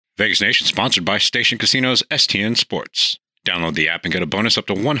Vegas Nation sponsored by Station Casinos STN Sports. Download the app and get a bonus up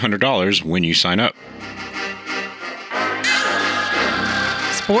to $100 when you sign up.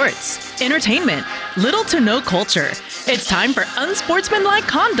 Sports, entertainment, little to no culture. It's time for Unsportsmanlike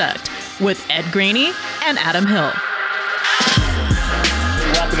Conduct with Ed Graney and Adam Hill.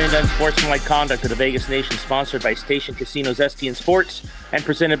 Welcome into Unsportsmanlike Conduct of the Vegas Nation, sponsored by Station Casinos STN Sports and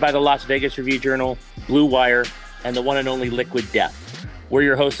presented by the Las Vegas Review-Journal, Blue Wire, and the one and only Liquid Death. We're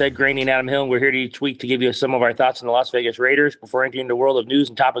your hosts, Ed Graney and Adam Hill, and we're here each week to give you some of our thoughts on the Las Vegas Raiders before entering the world of news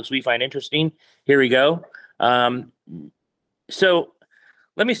and topics we find interesting. Here we go. So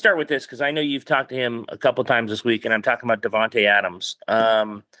let me start with this, because I know you've talked to him a couple times this week, and I'm talking about Davante Adams.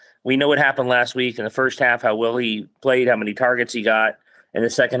 We know what happened last week in the first half, how well he played, how many targets he got. In the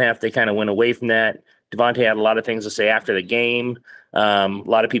second half, they kind of went away from that. Davante had a lot of things to say after the game. A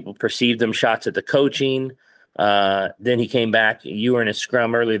lot of people perceived them shots at the coaching. Then he came back. You were in a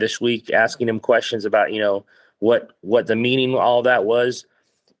scrum earlier this week asking him questions about, what the meaning of all that was.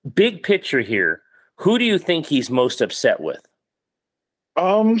 Big picture here, who do you think he's most upset with?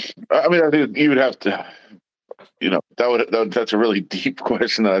 I think you would have to, that's a really deep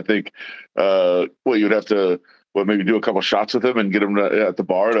question that I think, you would have to, maybe do a couple shots with him and get him at the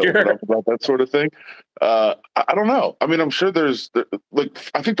bar to open up about that sort of thing. I don't know. I mean, I'm sure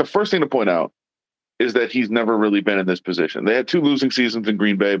I think the first thing to point out is that he's never really been in this position. They had two losing seasons in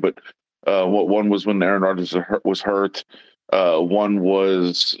Green Bay, but one was when Aaron Rodgers was hurt. One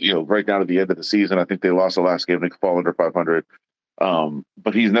was, right down at the end of the season. I think they lost the last game. They fall under 500.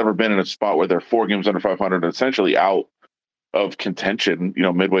 But he's never been in a spot where they're 4 games under 500 and essentially out of contention,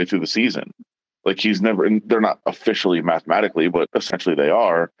 midway through the season. Like they're not officially mathematically, but essentially they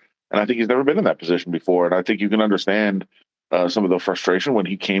are. And I think he's never been in that position before. And I think you can understand some of the frustration when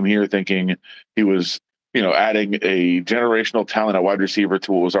he came here thinking he was, adding a generational talent at wide receiver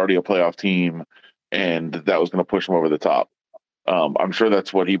to what was already a playoff team, and that was going to push him over the top. I'm sure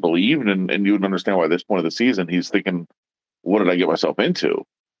that's what he believed, and you would understand why at this point of the season he's thinking, what did I get myself into?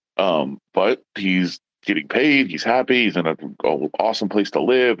 But he's getting paid. He's happy. He's in an awesome place to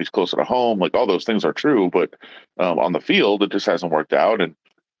live. He's closer to home. Like, all those things are true, but on the field, it just hasn't worked out. And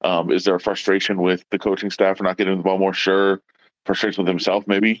is there a frustration with the coaching staff for not getting the ball more? Sure. Frustration with himself,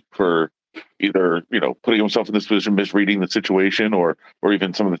 maybe, for either, putting himself in this position, misreading the situation, or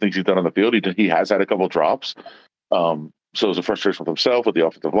even some of the things he's done on the field. He has had a couple of drops. So there's a frustration with himself, with the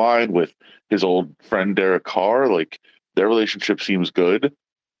offensive line, with his old friend Derek Carr. Like, their relationship seems good,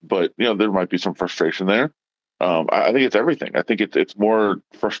 but there might be some frustration there. I think it's everything. I think it's more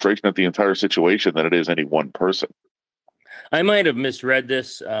frustration at the entire situation than it is any one person. I might have misread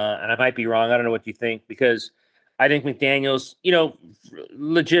this, and I might be wrong. I don't know what you think, because I think McDaniels,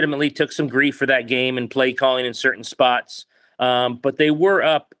 legitimately took some grief for that game and play calling in certain spots. But they were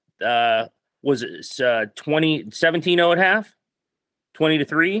up, was it 17-0 at half?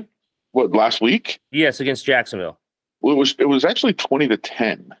 20-3? What, last week? Yes, against Jacksonville. Well, it was actually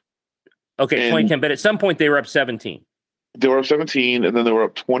 20-10. Okay, 20-10, but at some point they were up 17. They were up 17, and then they were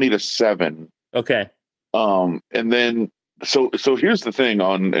up 20-7. Okay. And then so here's the thing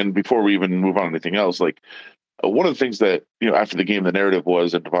and before we even move on to anything else, like, one of the things that, after the game, the narrative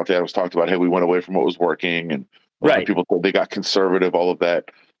was, and Davante Adams talked about, hey, we went away from what was working, and people said they got conservative, all of that.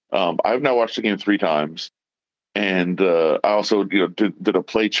 I've now watched the game 3 times, and I also, did a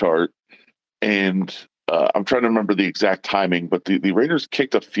play chart, and I'm trying to remember the exact timing, but the Raiders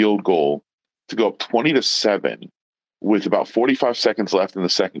kicked a field goal to go up 20-7 with about 45 seconds left in the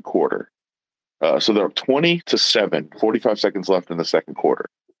second quarter. So they're up 20-7, 45 seconds left in the second quarter.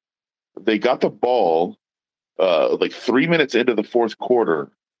 They got the ball like 3 minutes into the fourth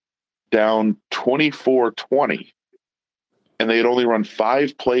quarter, down 24-20, and they had only run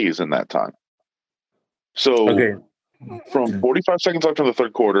 5 plays in that time. So from 45 seconds left in the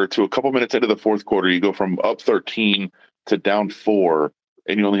third quarter to a couple minutes into the fourth quarter, you go from up 13 to down 4,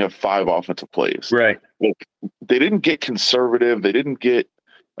 and you only have 5 offensive plays. Right. They didn't get conservative. They didn't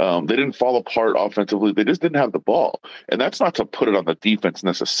fall apart offensively. They just didn't have the ball. And that's not to put it on the defense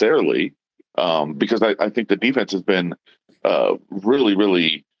necessarily, because I think the defense has been really,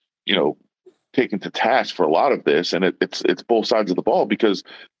 really, taken to task for a lot of this. And it's both sides of the ball, because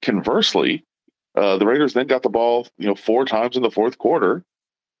conversely, the Raiders then got the ball, 4 times in the fourth quarter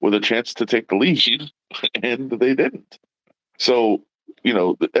with a chance to take the lead, and they didn't. So,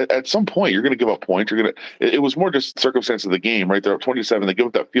 at some point you're going to give up points. It was more just circumstance of the game, right? They're up 27. They give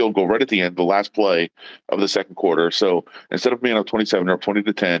up that field goal right at the end, the last play of the second quarter. So instead of being up 27, they're up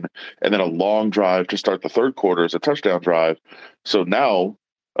 20-10, and then a long drive to start the third quarter as a touchdown drive. So now,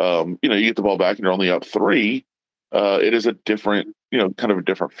 you get the ball back and you're only up 3. it is a different, kind of a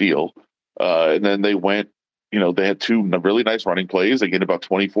different feel. And then they went, they had two really nice running plays. They gained about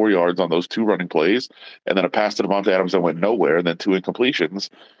 24 yards on those two running plays, and then a pass to Davante Adams that went nowhere, and then two incompletions.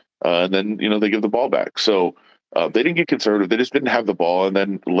 And then, they give the ball back. So they didn't get conservative. They just didn't have the ball. And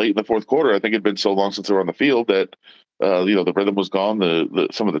then late in the fourth quarter, I think it'd been so long since they were on the field that, the rhythm was gone.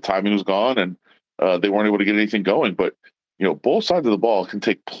 Some of the timing was gone, and they weren't able to get anything going. But, both sides of the ball can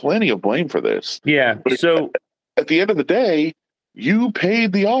take plenty of blame for this. Yeah. But so at the end of the day, you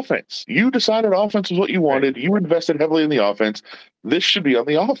paid the offense. You decided offense was what you wanted. You invested heavily in the offense. This should be on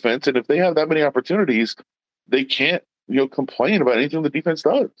the offense. And if they have that many opportunities, they can't, complain about anything the defense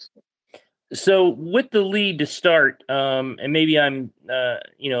does. So with the lead to start, and maybe I'm,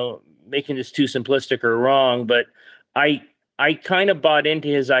 making this too simplistic or wrong, but I kind of bought into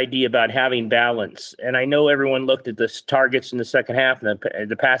his idea about having balance. And I know everyone looked at the targets in the second half and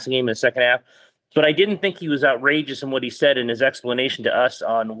the passing game in the second half, but I didn't think he was outrageous in what he said in his explanation to us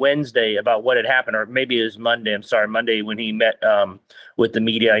on Wednesday about what had happened, or maybe it was Monday. I'm sorry, Monday when he met with the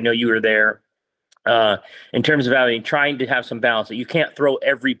media. I know you were there. In terms of trying to have some balance, that you can't throw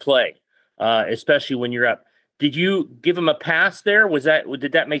every play, especially when you're up. Did you give him a pass there?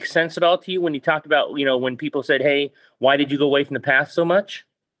 Did that make sense at all to you when you talked about, when people said, hey, why did you go away from the pass so much?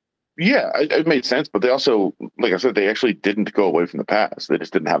 Yeah, it made sense. But they also, like I said, they actually didn't go away from the pass. They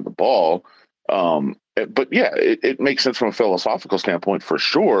just didn't have the ball. But yeah, it makes sense from a philosophical standpoint for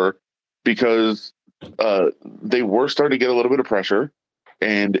sure, because they were starting to get a little bit of pressure.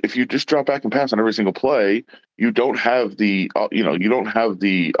 And if you just drop back and pass on every single play, you don't have the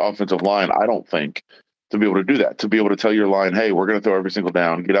offensive line, I don't think, to be able to do that, to be able to tell your line, hey, we're going to throw every single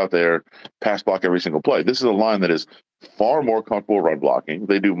down, get out there, pass block every single play. This is a line that is far more comfortable run blocking.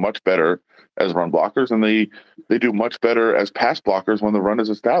 They do much better as run blockers, and they do much better as pass blockers when the run is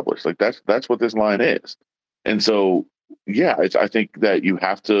established. Like that's what this line is. And so, yeah, I think that you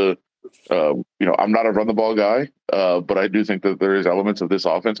have to, I'm not a run the ball guy, but I do think that there is elements of this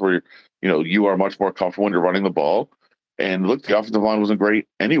offense where, you are much more comfortable when you're running the ball. And look, the offensive line wasn't great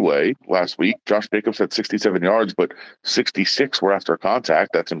anyway last week. Josh Jacobs had 67 yards, but 66 were after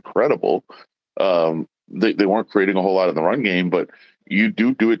contact. That's incredible. They weren't creating a whole lot in the run game, but you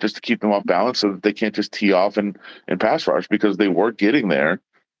do it just to keep them off balance so that they can't just tee off and pass rush, because they were getting there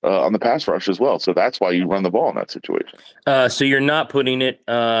on the pass rush as well. So that's why you run the ball in that situation. So you're not putting it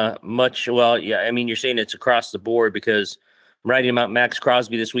much. Well, yeah, I mean, you're saying it's across the board, because I'm writing about Max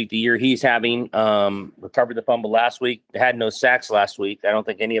Crosby this week. The year he's having, recovered the fumble last week, had no sacks last week. I don't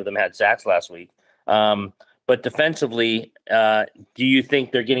think any of them had sacks last week. But defensively, do you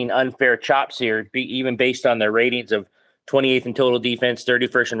think they're getting unfair chops here, even based on their ratings of 28th in total defense,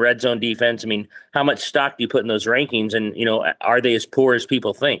 31st in red zone defense? I mean, how much stock do you put in those rankings? And, are they as poor as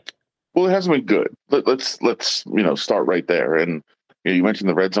people think? Well, it hasn't been good. Let's start right there. And you mentioned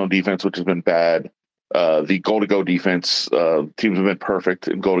the red zone defense, which has been bad. The goal-to-go defense, teams have been perfect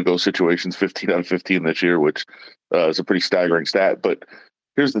in goal-to-go situations, 15 out of 15 this year, which is a pretty staggering stat. But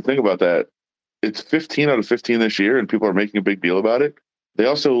here's the thing about that. It's 15 out of 15 this year, and people are making a big deal about it. They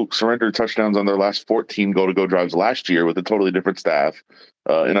also surrendered touchdowns on their last 14 goal-to-go drives last year with a totally different staff,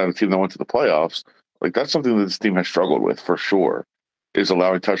 and on a team that went to the playoffs. Like, that's something that this team has struggled with for sure, is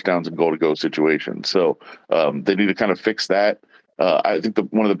allowing touchdowns in goal-to-go situations. So they need to kind of fix that. I think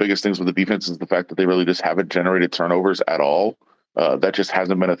one of the biggest things with the defense is the fact that they really just haven't generated turnovers at all. That just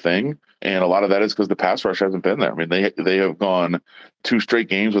hasn't been a thing. And a lot of that is because the pass rush hasn't been there. I mean, they have gone 2 straight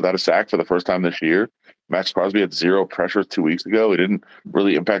games without a sack for the first time this year. Max Crosby had 0 pressures 2 weeks ago. It didn't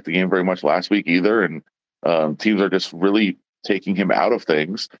really impact the game very much last week either. And teams are just really taking him out of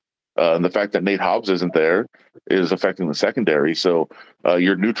things. And the fact that Nate Hobbs isn't there is affecting the secondary. So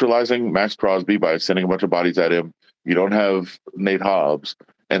you're neutralizing Max Crosby by sending a bunch of bodies at him. You don't have Nate Hobbs,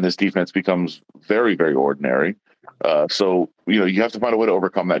 and this defense becomes very, very ordinary. So, you have to find a way to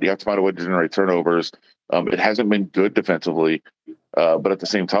overcome that. You have to find a way to generate turnovers. It hasn't been good defensively, but at the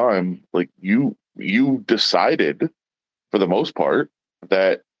same time, like you decided for the most part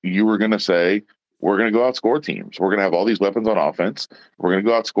that you were going to say, we're going to go outscore teams. We're going to have all these weapons on offense. We're going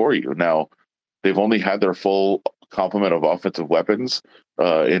to go outscore you. Now, they've only had their full complement of offensive weapons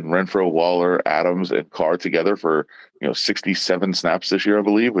in Renfrow, Waller, Adams, and Carr together for 67 snaps this year, I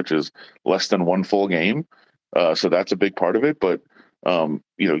believe, which is less than 1 full game. So that's a big part of it. But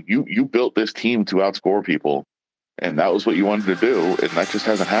you built this team to outscore people, and that was what you wanted to do, and that just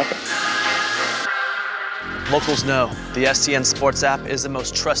hasn't happened. Locals know the STN Sports app is the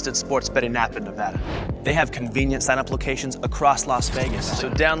most trusted sports betting app in Nevada. They have convenient sign-up locations across Las Vegas, so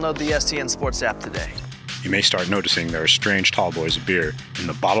download the STN Sports app today. You may start noticing there are strange tall boys of beer in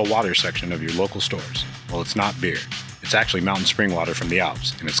the bottled water section of your local stores. Well, it's not beer. It's actually mountain spring water from the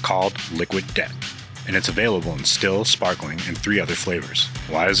Alps, and it's called Liquid Death. And it's available in still, sparkling, and 3 other flavors.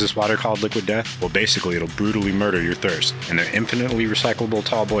 Why is this water called Liquid Death? Well, basically it'll brutally murder your thirst, and their infinitely recyclable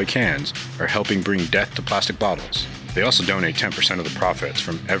tallboy cans are helping bring death to plastic bottles. They also donate 10% of the profits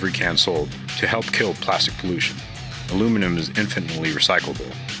from every can sold to help kill plastic pollution. Aluminum is infinitely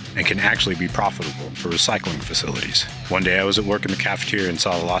recyclable and can actually be profitable for recycling facilities. One day I was at work in the cafeteria and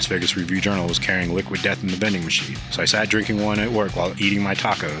saw the Las Vegas Review-Journal was carrying Liquid Death in the vending machine. So I sat drinking one at work while eating my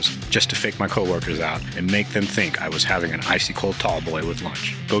tacos just to fake my coworkers out and make them think I was having an icy cold tall boy with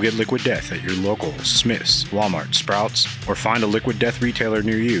lunch. Go get Liquid Death at your local Smith's, Walmart, Sprouts, or find a Liquid Death retailer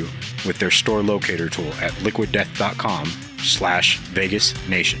near you with their store locator tool at liquiddeath.com/Vegas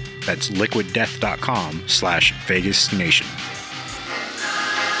Nation. That's liquiddeath.com/Vegas Nation.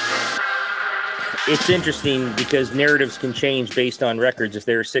 It's interesting because narratives can change based on records. If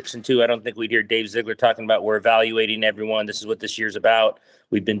they're 6-2, I don't think we'd hear Dave Ziegler talking about we're evaluating everyone. This is what this year's about.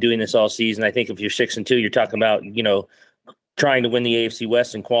 We've been doing this all season. I think if you're 6-2, you're talking about, trying to win the AFC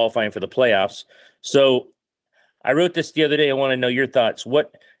West and qualifying for the playoffs. So I wrote this the other day. I want to know your thoughts.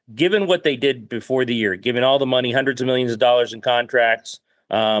 Given what they did before the year, given all the money, hundreds of millions of dollars in contracts,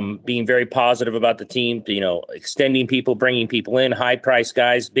 being very positive about the team, extending people, bringing people in, high-priced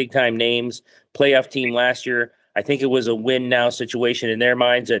guys, big-time names, playoff team last year. I think it was a win-now situation in their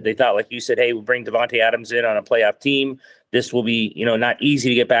minds that they thought, like you said, hey, we'll bring Davante Adams in on a playoff team. This will be, not easy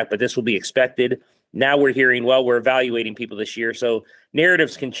to get back, but this will be expected. Now we're hearing, well, we're evaluating people this year. So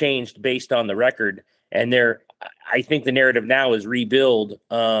narratives can change based on the record. And I think the narrative now is rebuild,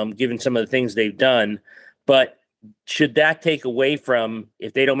 given some of the things they've done. But should that take away from,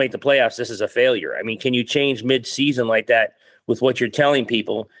 if they don't make the playoffs, this is a failure? I mean, can you change mid-season like that with what you're telling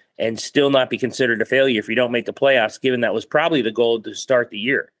people and still not be considered a failure if you don't make the playoffs, given that was probably the goal to start the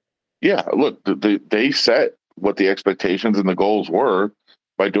year? Yeah, look, they set what the expectations and the goals were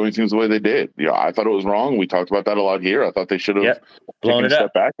by doing things the way they did. I thought it was wrong. We talked about that a lot here. I thought they should have taken a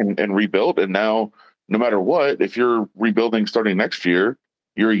step back and rebuilt. And now, no matter what, if you're rebuilding starting next year,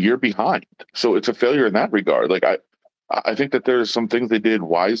 you're a year behind. So it's a failure in that regard. Like I think that there's some things they did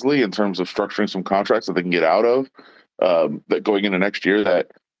wisely in terms of structuring some contracts that they can get out of that going into next year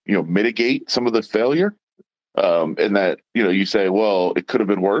that, mitigate some of the failure. And that, you say, well, it could have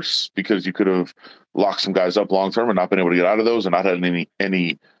been worse because you could have locked some guys up long term and not been able to get out of those and not had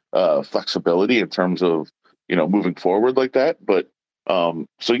any flexibility in terms of, moving forward like that. But so,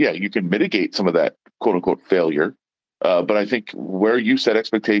 yeah, you can mitigate some of that quote unquote failure. But I think where you set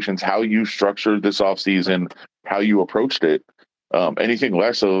expectations, how you structured this offseason, how you approached it, anything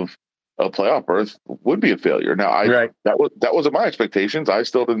less of a playoff berth would be a failure. Now, that wasn't my expectations. I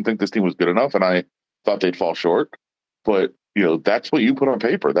still didn't think this team was good enough, and I thought they'd fall short. But that's what you put on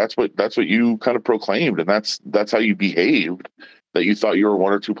paper. That's what you kind of proclaimed, and that's how you behaved. That you thought you were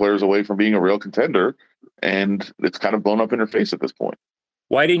 1 or 2 players away from being a real contender, and it's kind of blown up in your face at this point.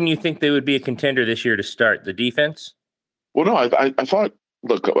 Why didn't you think they would be a contender this year to start? The defense? Well, no, I thought,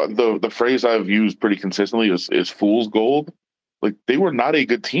 look, the phrase I've used pretty consistently is fool's gold. Like, they were not a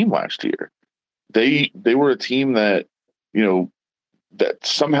good team last year. They were a team that, that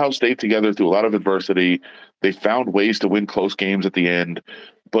somehow stayed together through a lot of adversity. They found ways to win close games at the end.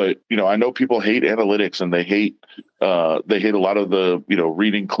 But, I know people hate analytics and they hate a lot of the,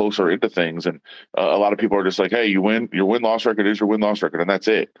 reading closer into things. And a lot of people are just like, hey, your win-loss record is your win-loss record, and that's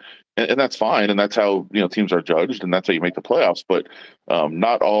it. And that's fine. And that's how, teams are judged, and that's how you make the playoffs. But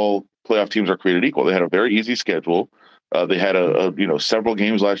not all playoff teams are created equal. They had a very easy schedule. They had several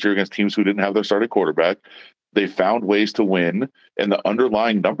games last year against teams who didn't have their starting quarterback. They found ways to win, and the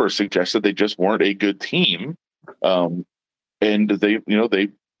underlying numbers suggested they just weren't a good team. And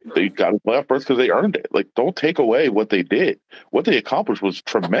they got a playoff berth because they earned it. Like, don't take away what they did. What they accomplished was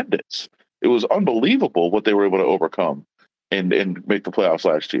tremendous. It was unbelievable what they were able to overcome and make the playoffs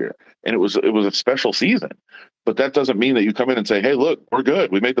last year. And it was a special season. But that doesn't mean that you come in and say, hey, look, we're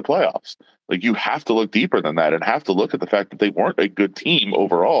good. We made the playoffs. Like, you have to look deeper than that and have to look at the fact that they weren't a good team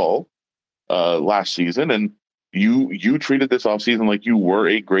overall last season. And you treated this offseason like you were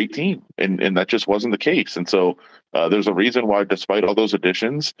a great team. And that just wasn't the case. And so there's a reason why, despite all those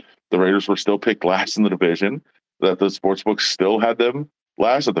additions, the Raiders were still picked last in the division, that the sportsbooks still had them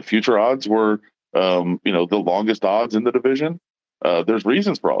last, that the future odds were, the longest odds in the division. There's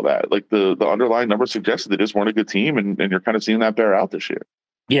reasons for all that. Like, the underlying numbers suggested they just weren't a good team, and you're kind of seeing that bear out this year.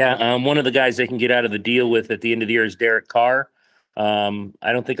 Yeah, one of the guys they can get out of the deal with at the end of the year is Derek Carr. I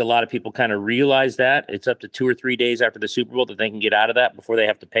don't think a lot of people kind of realize that. It's up to 2 or 3 days after the Super Bowl that they can get out of that before they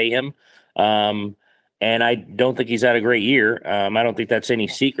have to pay him. And I don't think he's had a great year. I don't think that's any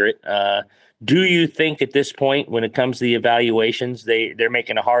secret. Do you think at this point, when it comes to the evaluations, they're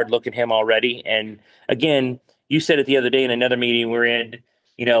making a hard look at him already? And again, you said it the other day in another meeting we're in,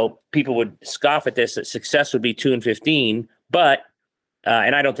 people would scoff at this, that success would be 2-15, but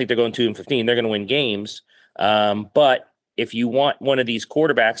and I don't think they're going 2-15. They're going to win games. But if you want one of these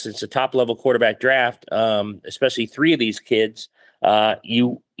quarterbacks, it's a top level quarterback draft, especially 3 of these kids.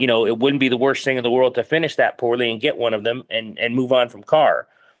 It wouldn't be the worst thing in the world to finish that poorly and get one of them and move on from Carr.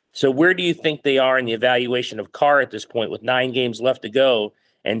 So where do you think they are in the evaluation of Carr at this point with 9 games left to go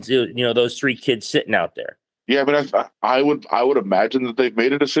and those 3 kids sitting out there? Yeah, but I would imagine that they've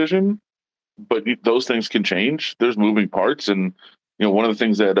made a decision, but those things can change. There's moving parts, and one of the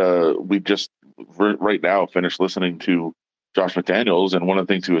things that we just right now finished listening to Josh McDaniels, and one of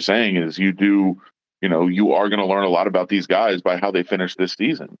the things he was saying is you are going to learn a lot about these guys by how they finish this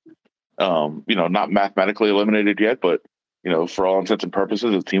season. Not mathematically eliminated yet, but for all intents and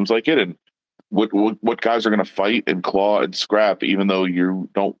purposes, it seems like it. And what guys are going to fight and claw and scrap, even though you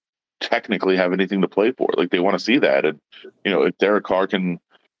don't technically have anything to play for. Like, they want to see that. And, if Derek Carr can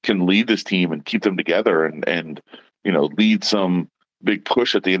lead this team and keep them together and lead some big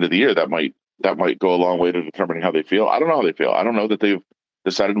push at the end of the year, that might go a long way to determining how they feel. I don't know how they feel. I don't know that they've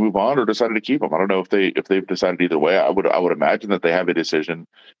decided to move on or decided to keep them. I don't know if they've decided either way. I would imagine that they have a decision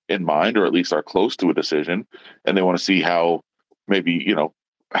in mind, or at least are close to a decision, and they want to see how maybe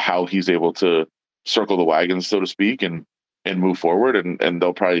how he's able to circle the wagons, so to speak, and move forward. And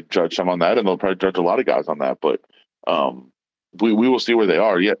they'll probably judge some on that, and they'll probably judge a lot of guys on that. But we will see where they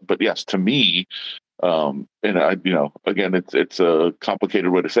are. But yes, to me, and I again, it's a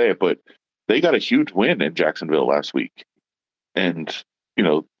complicated way to say it, but they got a huge win in Jacksonville last week, and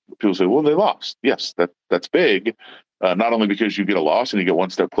people say, well, they lost. Yes, that's big. Not only because you get a loss and you get one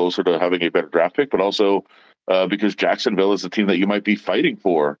step closer to having a better draft pick, but also because Jacksonville is the team that you might be fighting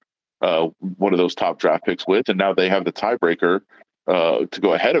for one of those top draft picks with, and now they have the tiebreaker to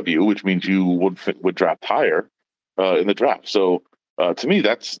go ahead of you, which means you would draft higher in the draft. So to me,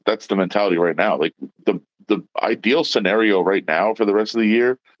 that's the mentality right now. Like, the ideal scenario right now for the rest of the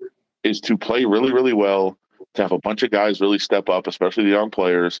year is to play really, really well, to have a bunch of guys really step up, especially the young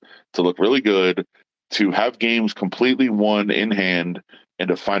players, to look really good, to have games completely won in hand, and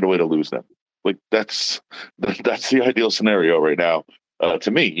to find a way to lose them. Like, that's the ideal scenario right now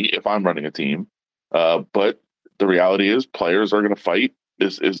to me, if I'm running a team. But the reality is, players are going to fight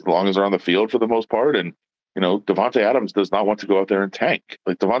as long as they're on the field for the most part. And Davante Adams does not want to go out there and tank.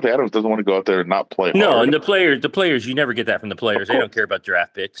 Like, Davante Adams doesn't want to go out there and not play hard. No, and the players, you never get that from the players. They don't care about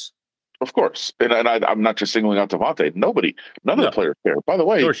draft picks. Of course. And I'm not just singling out Davante. None of the players care. By the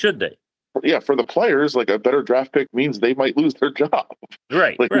way. Or should they? Yeah, for the players, like, a better draft pick means they might lose their job.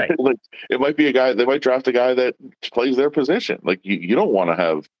 Right, right. Like, it might be they might draft a guy that plays their position. Like, you don't want to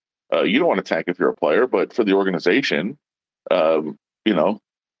have, you don't want to tank if you're a player, but for the organization,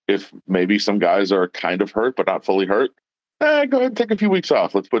 if maybe some guys are kind of hurt but not fully hurt, go ahead and take a few weeks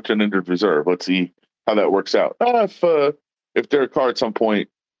off. Let's put you in injured reserve. Let's see how that works out. If Derek Carr at some point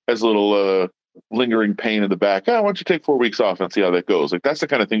has a little lingering pain in the back, why don't you take 4 weeks off and see how that goes? Like, that's the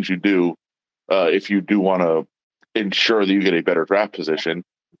kind of things you do if you do want to ensure that you get a better draft position.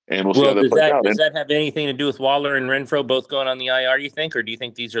 And we'll see how that plays out. Does that have anything to do with Waller and Renfro both going on the IR, you think? Or do you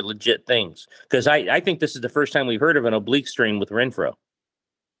think these are legit things? Because I think this is the first time we've heard of an oblique strain with Renfro.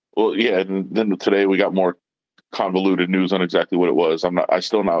 Well, yeah, and then today we got more convoluted news on exactly what it was. I'm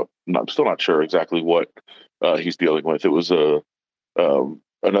still not sure exactly what he's dealing with. It was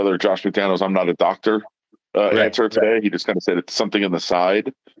another Josh McDaniels, I'm not a doctor answer today. Right. He just kind of said it's something in the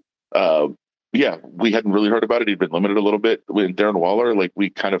side. Yeah, we hadn't really heard about it. He'd been limited a little bit with Darren Waller. Like, we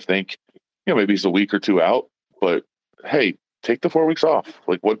kind of think, maybe he's a week or two out, but hey, take the 4 weeks off.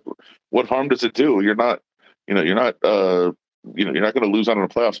 Like, what harm does it do? You're not going to lose out on a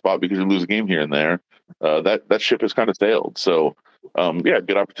playoff spot because you lose a game here and there. That ship has kind of sailed. So,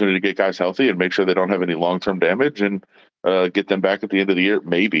 good opportunity to get guys healthy and make sure they don't have any long-term damage and get them back at the end of the year,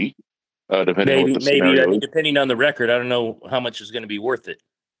 maybe. Depending on the record, I don't know how much is going to be worth it.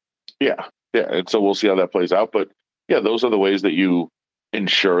 Yeah, and so we'll see how that plays out. But yeah, those are the ways that you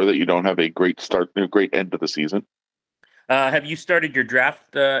ensure that you don't have a great end to the season. Have you started your draft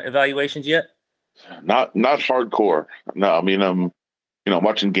evaluations yet? Not hardcore. No, I mean, I'm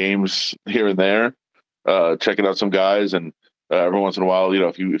watching games here and there, checking out some guys, and every once in a while,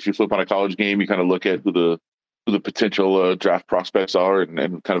 if you flip on a college game, you kind of look at who the potential draft prospects are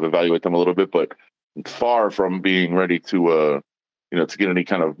and kind of evaluate them a little bit. But far from being ready to to get any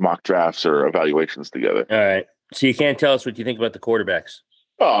kind of mock drafts or evaluations together. All right. So you can't tell us what you think about the quarterbacks.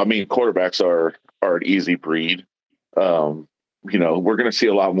 Oh, I mean, quarterbacks are an easy breed. we're going to see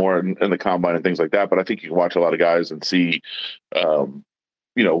a lot more in the combine and things like that. But I think you can watch a lot of guys and see,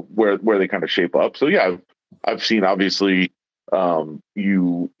 where they kind of shape up. So yeah, I've seen, obviously,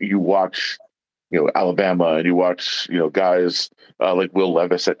 you watch, Alabama, and you watch, guys like Will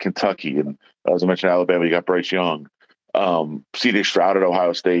Levis at Kentucky, and as I mentioned, Alabama, you got Bryce Young, C.J. Stroud at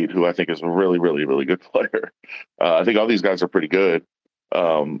Ohio State, who I think is a really, really, really good player. I think all these guys are pretty good.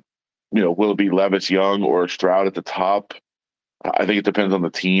 Will it be Levis, Young, or Stroud at the top? I think it depends on the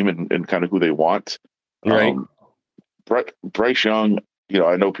team and kind of who they want. Right. Bryce Young,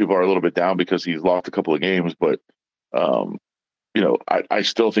 I know people are a little bit down because he's lost a couple of games, but I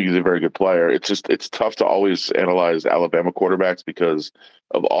still think he's a very good player. It's tough to always analyze Alabama quarterbacks because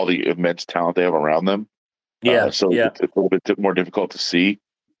of all the immense talent they have around them. It's a little bit more difficult to see.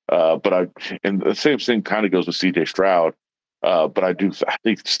 And the same thing kind of goes with C.J. Stroud. But I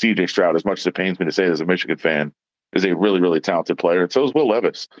think C.J. Stroud, as much as it pains me to say it as a Michigan fan, is a really, really talented player. And so is Will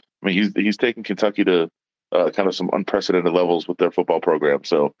Levis. I mean, he's taken Kentucky to kind of some unprecedented levels with their football program.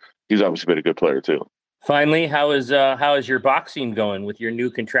 So he's obviously been a good player too. Finally, how is your boxing going with your new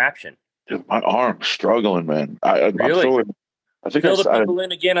contraption? Dude, my arm's struggling, man. Really? I think fill the people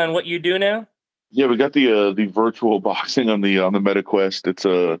in again on what you do now. Yeah, we got the virtual boxing on the MetaQuest.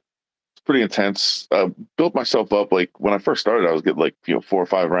 It's pretty intense. Built myself up. Like when I first started, I was getting 4 or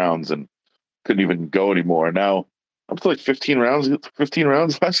 5 rounds and couldn't even go anymore. Now I'm to 15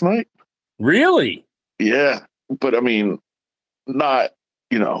 rounds last night. Really? Yeah, but I mean, not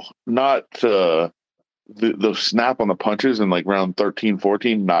the snap on the punches in round 13,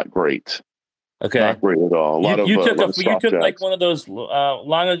 14, not great. Okay. Not great at all. You took one of those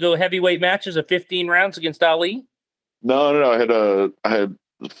long ago heavyweight matches of 15 rounds against Ali? No. It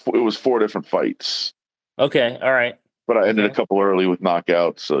was 4 different fights. Okay. All right. But I ended a couple early with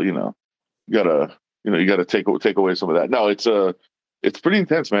knockouts. So, you gotta take away some of that. No, it's pretty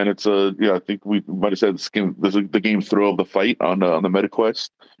intense, man. It's I think we might have said the game thrill of the fight on the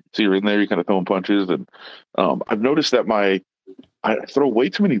MetaQuest. So you're in there, you're kind of throwing punches, and I've noticed that I throw way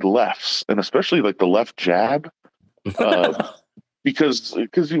too many lefts, and especially the left jab, because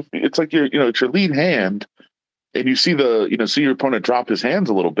it's like it's your lead hand, and you see your opponent drop his hands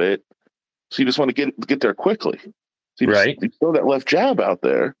a little bit, so you just want to get there quickly. So you throw that left jab out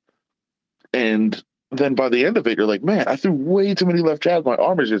there, and then by the end of it, you're like, man, I threw way too many left jabs. My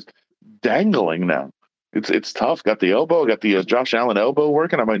arm is just dangling now. It's tough. Got the elbow. Got the Josh Allen elbow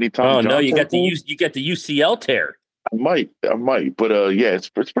working. I might need Tommy Johnson. No, you got the UCL tear. I might, but yeah, it's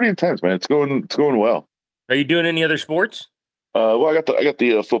pretty intense, man. It's going well. Are you doing any other sports? Well, I got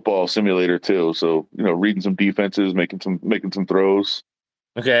the football simulator too. So reading some defenses, making some throws.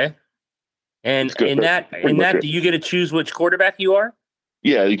 Okay. And in that, do you get to choose which quarterback you are?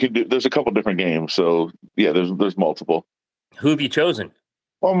 Yeah, you can do. There's a couple different games, so yeah, there's multiple. Who have you chosen?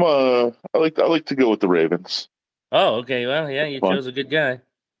 I like to go with the Ravens. Oh, okay. Well, yeah, you chose a good guy.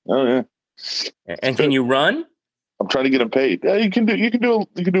 Oh yeah. And can you run? I'm trying to get him paid. Yeah, you can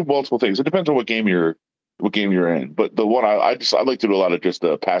do multiple things. It depends on what game you're in. But the one I like to do a lot of just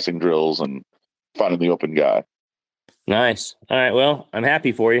passing drills and finding the open guy. Nice. All right. Well, I'm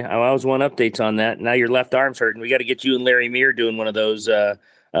happy for you. I always want updates on that. Now your left arm's hurting. We got to get you and Larry Meir doing one of those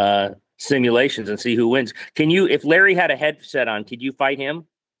simulations and see who wins. Can you, if Larry had a headset on, could you fight him?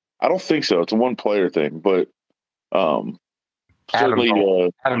 I don't think so. It's a one-player thing, but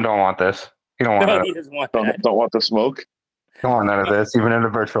certainly Adam don't want this. He don't want no, he doesn't want that. Don't want the smoke. Don't want none of this, even in the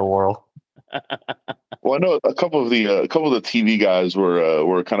virtual world. Well, I know a couple of the TV guys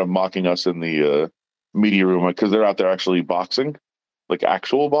were kind of mocking us in the media room because they're out there actually boxing, like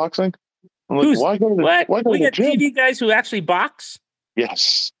actual boxing. I'm like, why go to the gym? TV guys who actually box?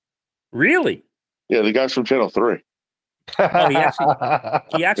 Yes. Really? Yeah, the guys from Channel 3. Oh,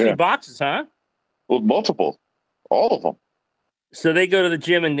 he actually boxes, huh? Well, multiple, all of them. So they go to the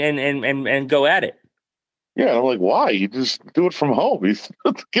gym and go at it. Yeah, and I'm like, why? You just do it from home. You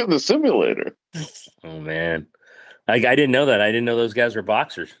get in the simulator. Oh man, I didn't know that. I didn't know those guys were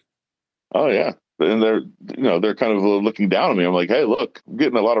boxers. Oh yeah, and they're kind of looking down at me. I'm like, hey, look, I'm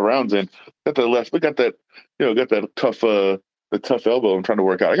getting a lot of rounds in. Got that left. Look at that. Got that tough elbow. I'm trying to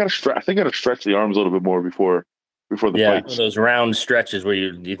work out. I think I got to stretch the arms a little bit more before the fight. Those round stretches where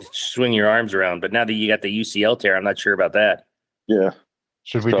you swing your arms around. But now that you got the UCL tear, I'm not sure about that. Yeah.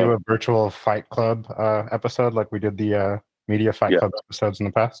 Should we do a virtual Fight Club episode like we did the Media Fight Club episodes in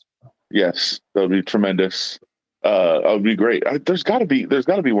the past? Yes, that would be tremendous. That would be great. There's got to be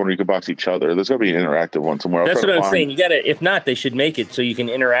one where you can box each other. There's got to be an interactive one somewhere. That's what I'm saying. You got to. If not, they should make it so you can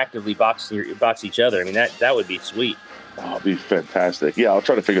interactively box each other. I mean, that would be sweet. Oh, it'd be fantastic. Yeah, I'll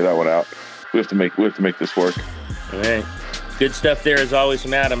try to figure that one out. We have to make this work. All right. Good stuff there, as always,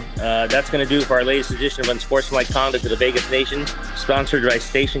 from Adam. That's going to do it for our latest edition of Unsportsmanlike Conduct of the Vegas Nation, sponsored by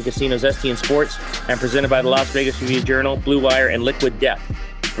Station Casinos STN Sports and presented by the Las Vegas Review-Journal, Blue Wire, and Liquid Death.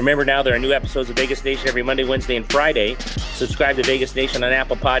 Remember now, there are new episodes of Vegas Nation every Monday, Wednesday, and Friday. Subscribe to Vegas Nation on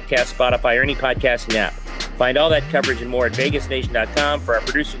Apple Podcasts, Spotify, or any podcasting app. Find all that coverage and more at vegasnation.com. For our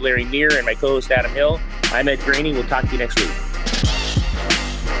producer, Larry Meir, and my co-host, Adam Hill, I'm Ed Graney. We'll talk to you next week.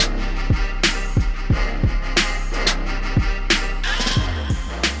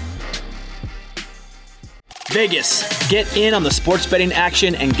 Vegas, get in on the sports betting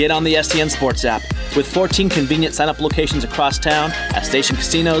action and get on the STN Sports app. With 14 convenient sign-up locations across town at Station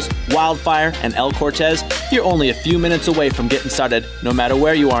Casinos, Wildfire, and El Cortez, you're only a few minutes away from getting started, no matter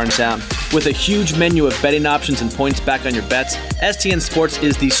where you are in town. With a huge menu of betting options and points back on your bets, STN Sports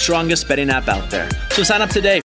is the strongest betting app out there. So sign up today